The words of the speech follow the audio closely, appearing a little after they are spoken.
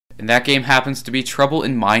And that game happens to be Trouble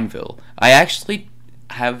in Mineville. I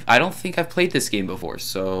don't think I've played this game before,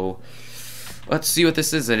 so let's see what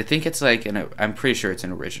this is. I think it's like, I'm pretty sure it's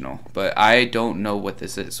an original, but I don't know what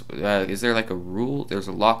this is. Is there like a rule? There's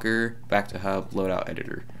a locker, back to hub, loadout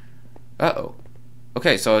editor. Uh-oh.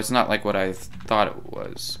 Okay, so it's not like what I thought it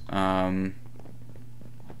was. Well,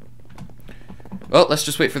 let's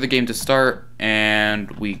just wait for the game to start,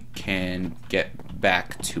 and we can get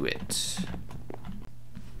back to it.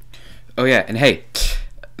 Oh yeah, and hey,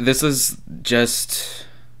 this is just,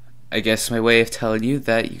 I guess, my way of telling you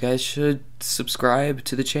that you guys should subscribe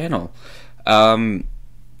to the channel.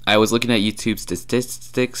 I was looking at YouTube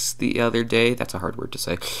statistics the other day. That's a hard word to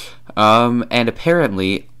say. And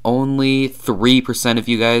apparently, only 3% of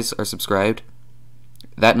you guys are subscribed.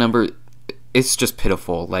 That number, it's just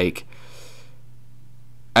pitiful. Like,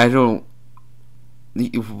 I don't...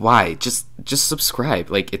 Why? Just subscribe.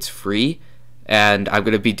 Like, it's free. And I'm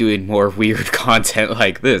going to be doing more weird content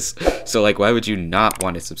like this. So, like, why would you not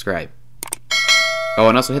want to subscribe? Oh,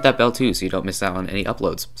 and also hit that bell, too, so you don't miss out on any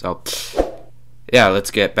uploads. So, yeah, let's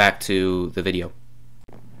get back to the video.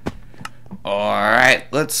 Alright,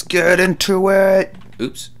 let's get into it.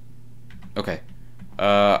 Oops. Okay.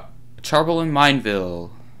 Trouble in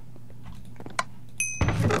Mineville.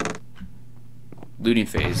 Looting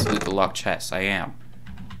phase. Loot the locked chest. I am.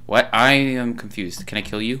 What? I am confused. Can I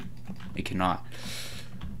kill you? I cannot.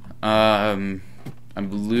 I'm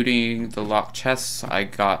looting the locked chests. I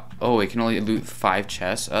got... Oh, I can only loot 5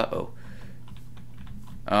 chests. Uh-oh.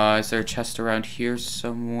 Is there a chest around here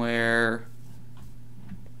somewhere?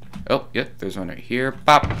 Oh, yep, there's one right here.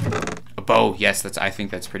 Pop! A bow. Yes, I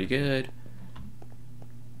think that's pretty good.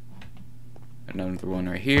 Another one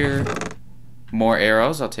right here. More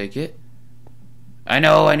arrows. I'll take it. I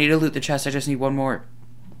know, I need to loot the chest. I just need one more.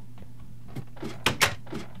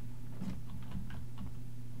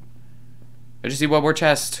 I just need one more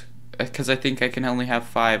chest, because I think I can only have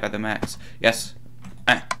 5 at the max. Yes.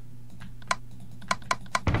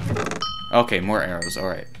 Okay, more arrows.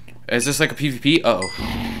 Alright. Is this like a PvP? Uh-oh.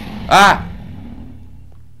 Ah!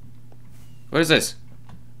 What is this?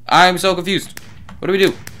 I'm so confused. What do we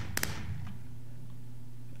do?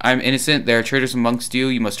 I'm innocent. There are traitors amongst you.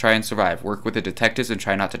 You must try and survive. Work with the detectives and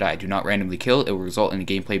try not to die. Do not randomly kill. It will result in a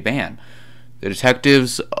gameplay ban. The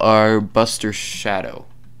detectives are Buster Shadow.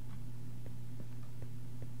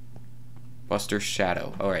 Buster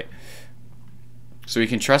Shadow. Alright. So we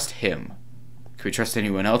can trust him. Can we trust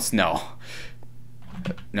anyone else? No.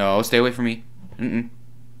 No, stay away from me.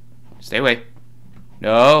 Stay away.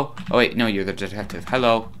 No. Oh wait, no, you're the detective.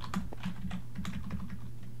 Hello.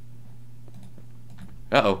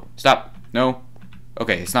 Uh-oh. Stop. No.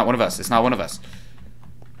 Okay, it's not one of us. It's not one of us.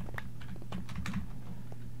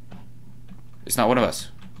 It's not one of us.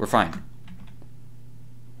 We're fine.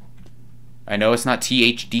 I know it's not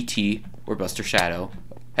THDT or Buster Shadow.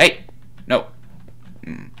 Hey! No.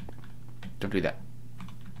 Don't do that.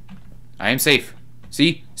 I am safe.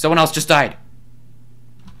 See? Someone else just died.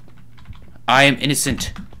 I am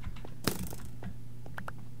innocent.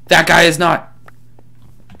 That guy is not.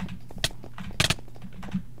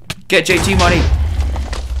 Get JT money.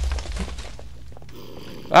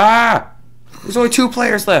 Ah! There's only 2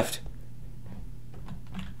 players left.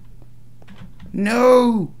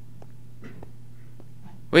 No!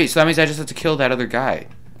 Wait, so that means I just have to kill that other guy.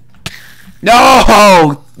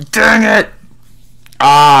 No! Dang it!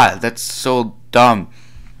 Ah, that's so dumb.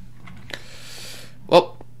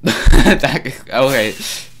 Well, okay.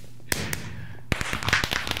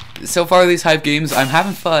 So far, these Hive games, I'm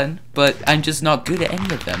having fun, but I'm just not good at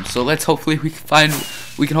any of them. So let's hopefully let's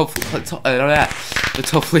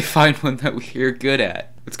hopefully find one that we're good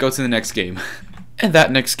at. Let's go to the next game. And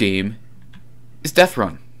that next game is Death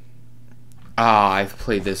Run. Ah, I've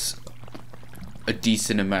played this a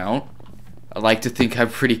decent amount. I like to think I'm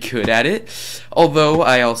pretty good at it, although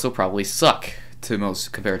I also probably suck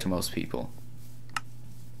compared to most people.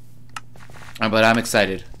 But I'm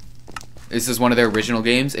excited. This is one of their original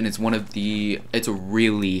games, and it's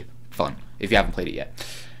really fun if you haven't played it yet.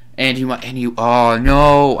 Oh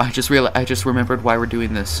no! I just remembered why we're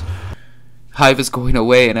doing this. Hive is going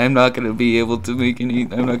away, and I'm not gonna be able to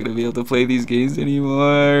I'm not gonna be able to play these games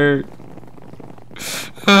anymore.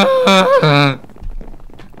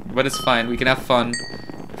 But it's fine. We can have fun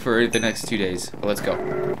for the next 2 days. But let's go.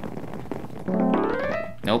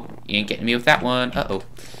 Nope, you ain't getting me with that one. Uh-oh.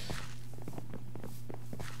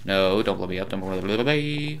 No, don't blow me up. Don't blow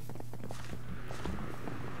me.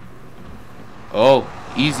 Oh,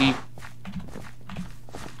 easy.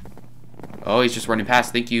 Oh, he's just running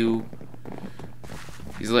past. Thank you.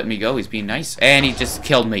 He's letting me go. He's being nice. And he just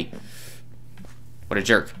killed me. What a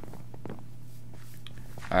jerk.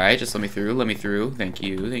 Alright, just let me through, let me through. Thank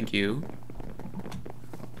you, thank you.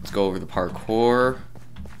 Let's go over the parkour.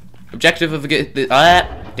 Objective of the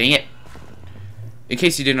dang it. In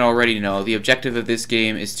case you didn't already know, the objective of this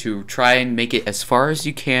game is to try and make it as far as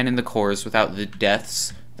you can in the course without the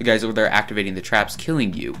deaths, the guys over there activating the traps,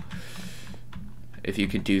 killing you. If you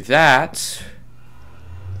can do that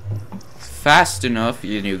fast enough,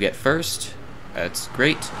 you get first. That's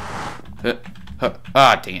great.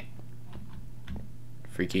 Ah, dang it.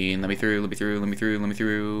 Freaking, let me through, let me through, let me through, let me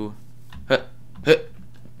through.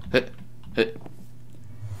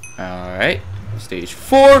 Alright, stage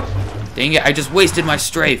 4. Dang it, I just wasted my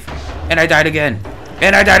strafe. And I died again.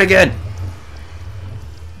 And I died again.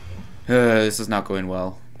 This is not going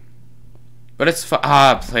well. But it's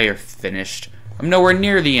player finished. I'm nowhere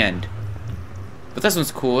near the end. But this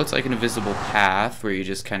one's cool. It's like an invisible path where you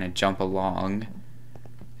just kind of jump along.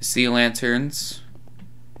 Sea lanterns.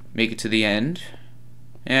 Make it to the end.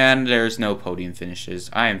 And there's no podium finishes.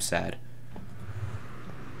 I am sad.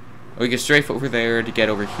 We can strafe over there to get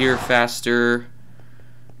over here faster.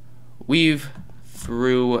 Weave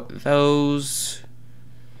through those.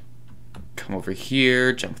 Come over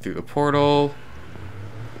here, jump through the portal.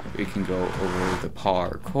 We can go over the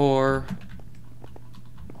parkour.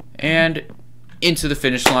 And into the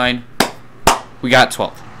finish line. We got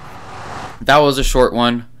 12. That was a short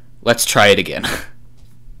one. Let's try it again.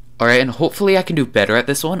 Alright, and hopefully I can do better at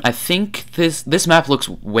this one. I think this map looks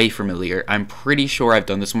way familiar. I'm pretty sure I've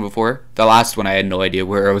done this one before. The last one I had no idea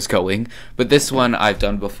where I was going. But this one I've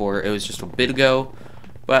done before. It was just a bit ago.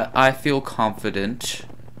 But I feel confident.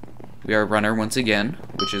 We are a runner once again,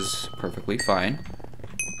 which is perfectly fine.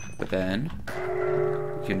 But then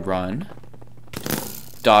we can run.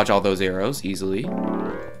 Dodge all those arrows easily.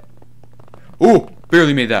 Oh,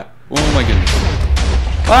 barely made that. Oh my goodness.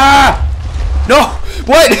 Ah! No!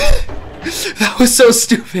 What? That was so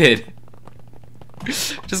stupid.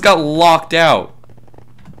 Just got locked out.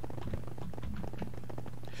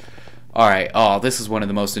 Alright, oh, this is one of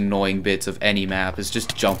the most annoying bits of any map. It's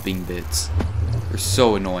just jumping bits. They're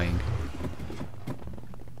so annoying.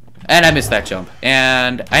 And I missed that jump.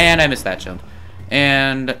 And I missed that jump.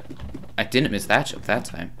 And I didn't miss that jump that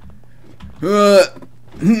time.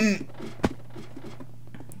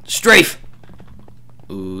 Strafe!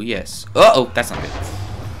 Ooh, yes. Uh-oh, that's not good.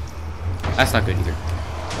 That's not good either.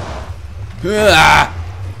 Ah!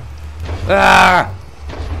 Ah!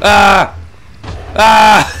 Ah!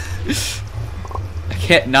 Ah! I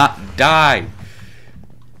can't not die.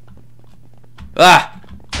 Ah!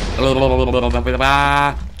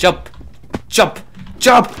 Jump! Jump!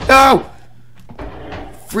 Jump! No!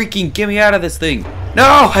 Freaking get me out of this thing.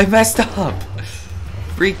 No! I messed up!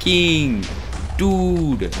 Freaking...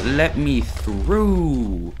 Dude, let me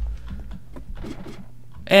through.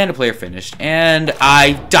 And a player finished. And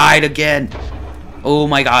I died again. Oh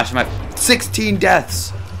my gosh, I'm at 16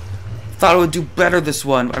 deaths. Thought I would do better this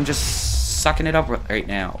one. I'm just sucking it up right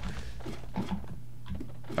now.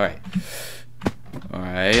 Alright.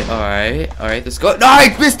 Alright, alright, alright, let's go. No,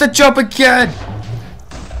 I missed the jump again!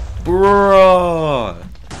 Bro.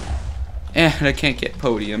 And I can't get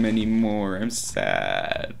podium anymore. I'm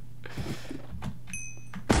sad.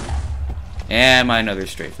 And my another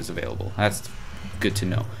strafe is available. That's good to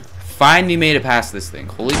know. Finally made it past this thing.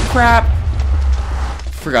 Holy crap!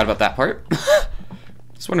 Forgot about that part.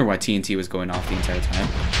 Just wondering why TNT was going off the entire time.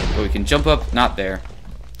 But we can jump up, not there.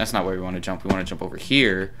 That's not where we want to jump. We want to jump over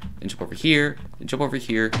here, then jump over here, then jump over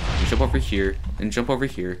here, then jump over here, then jump over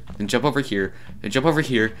here, then jump over here, then jump over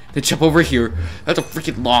here, then jump over here. That's a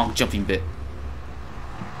freaking long jumping bit.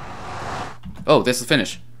 Oh, this is the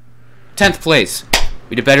finish. 10th place.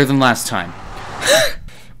 We did better than last time.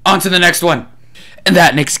 On to the next one. And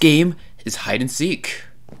that next game is hide and seek.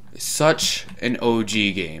 Such an OG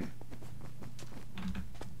game.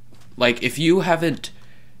 Like if you haven't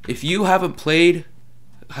played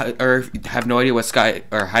or have no idea what Sky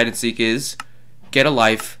or hide and seek is, get a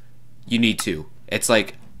life. You need to. It's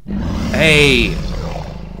like, hey,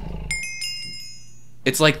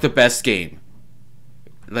 it's like the best game.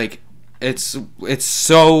 Like it's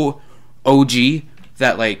so OG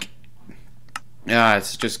that like,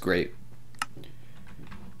 it's just great.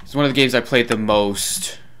 It's one of the games I played the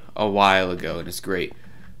most a while ago, and it's great.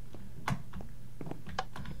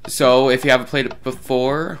 So if you haven't played it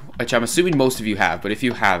before, which I'm assuming most of you have, but if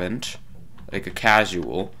you haven't, like a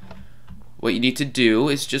casual, what you need to do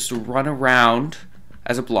is just run around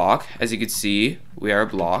as a block. As you can see, we are a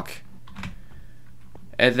block.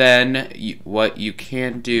 And then what you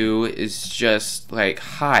can do is just like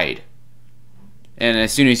hide. And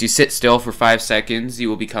as soon as you sit still for 5 seconds, you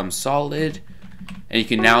will become solid. And you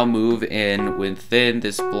can now move in within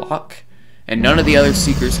this block, and none of the other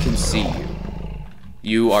seekers can see you.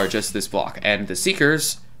 You are just this block, and the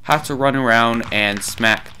seekers have to run around and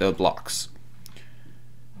smack the blocks,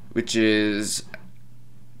 which is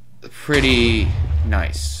pretty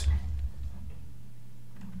nice.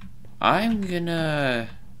 I'm gonna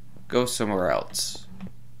go somewhere else.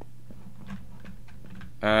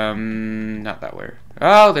 Not that way.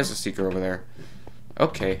 Oh, there's a seeker over there.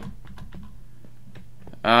 Okay.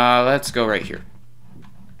 Let's go right here.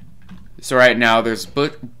 So right now there's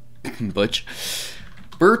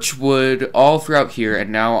birchwood all throughout here,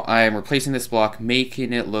 and now I am replacing this block,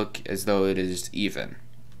 making it look as though it is even.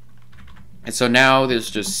 And so now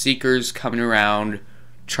there's just seekers coming around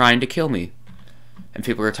trying to kill me. And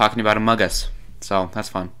people are talking about Among Us. So that's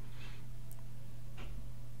fun.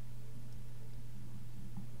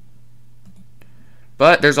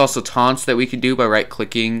 But there's also taunts that we can do by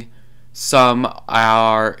right-clicking. Some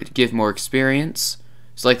are give more experience.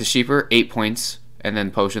 So like the sheeper, 8 points, and then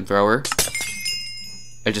potion thrower.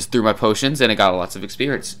 I just threw my potions and I got lots of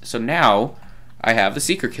experience. So now I have the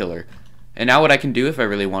seeker killer. And now what I can do if I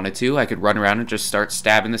really wanted to, I could run around and just start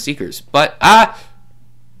stabbing the seekers. But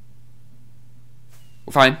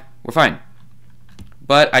we're fine. We're fine.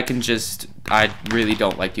 But I really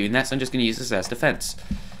don't like doing that, so I'm just gonna use this as defense.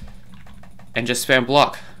 And just spam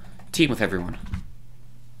block. Team with everyone.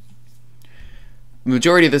 The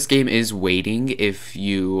majority of this game is waiting if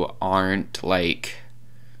you aren't the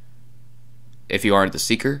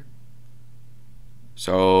seeker.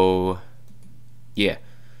 So yeah.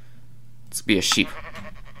 Let's be a sheep.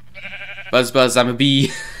 Buzz buzz, I'm a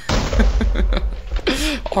bee.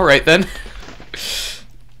 Alright then.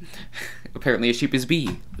 Apparently a sheep is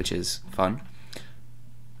bee, which is fun.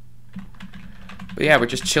 But yeah, we're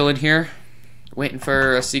just chilling here, waiting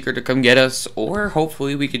for a seeker to come get us, or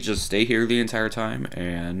hopefully we could just stay here the entire time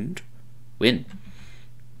and win.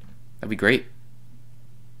 That'd be great.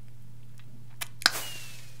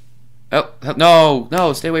 Oh,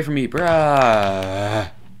 no, stay away from me, bruh.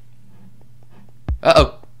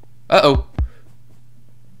 Uh-oh. Uh-oh.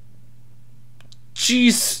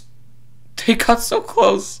 Jeez. They got so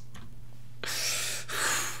close.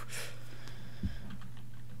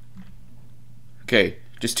 Okay,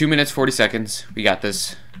 just 2 minutes, 40 seconds. We got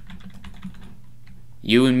this.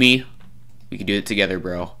 You and me, we can do it together,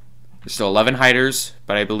 bro. There's still 11 hiders,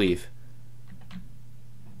 but I believe.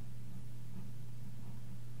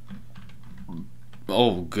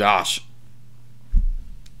 Oh, gosh.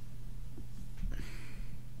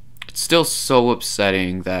 It's still so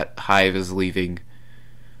upsetting that Hive is leaving.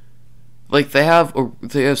 Like, they have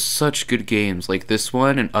such good games, like this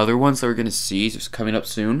one and other ones that we're gonna see just coming up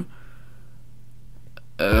soon.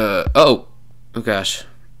 Oh gosh.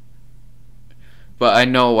 But I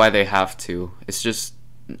know why they have to. It's just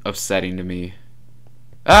upsetting to me.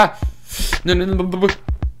 Ah! No.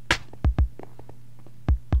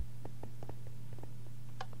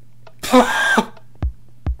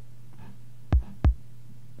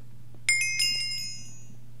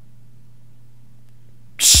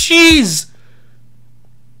 Jeez!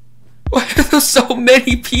 Why are there so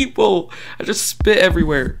many people? I just spit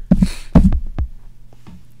everywhere.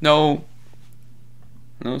 No.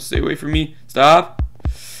 No, stay away from me. Stop.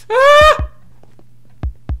 Ah!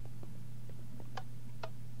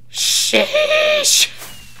 Sheesh!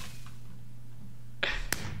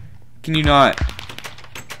 Can you not?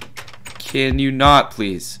 Can you not,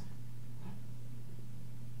 please?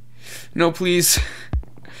 No, please.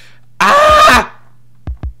 Ah!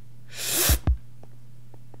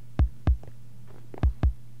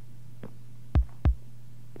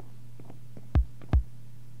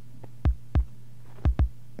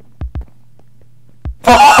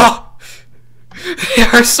 Oh! They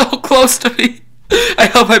are so close to me. I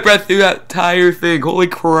held my breath through that entire thing. Holy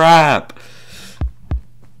crap.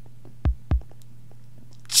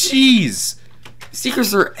 Jeez.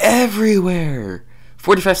 Seekers are everywhere.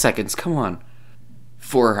 45 seconds. Come on.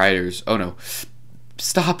 4 hiders. Oh no.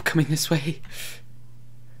 Stop coming this way.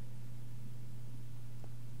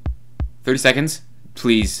 30 seconds.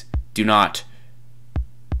 Please. Do not.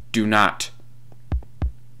 Do not.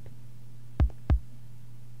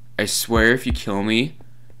 I swear if you kill me.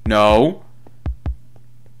 No.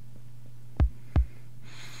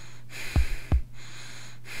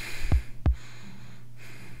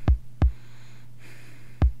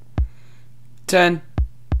 Ten.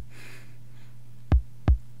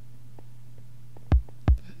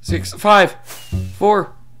 6, 5,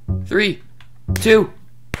 4, 3, 2,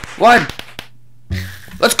 1.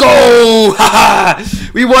 Let's go! Haha!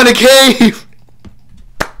 We won a game!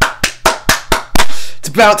 It's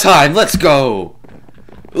about time. Let's go.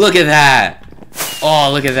 Look at that. Oh,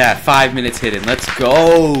 look at that. 5 minutes hidden. Let's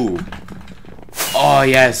go. Oh,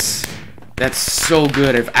 yes. That's so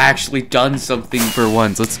good. I've actually done something for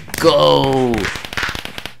once. Let's go.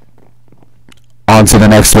 On to the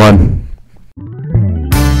next one.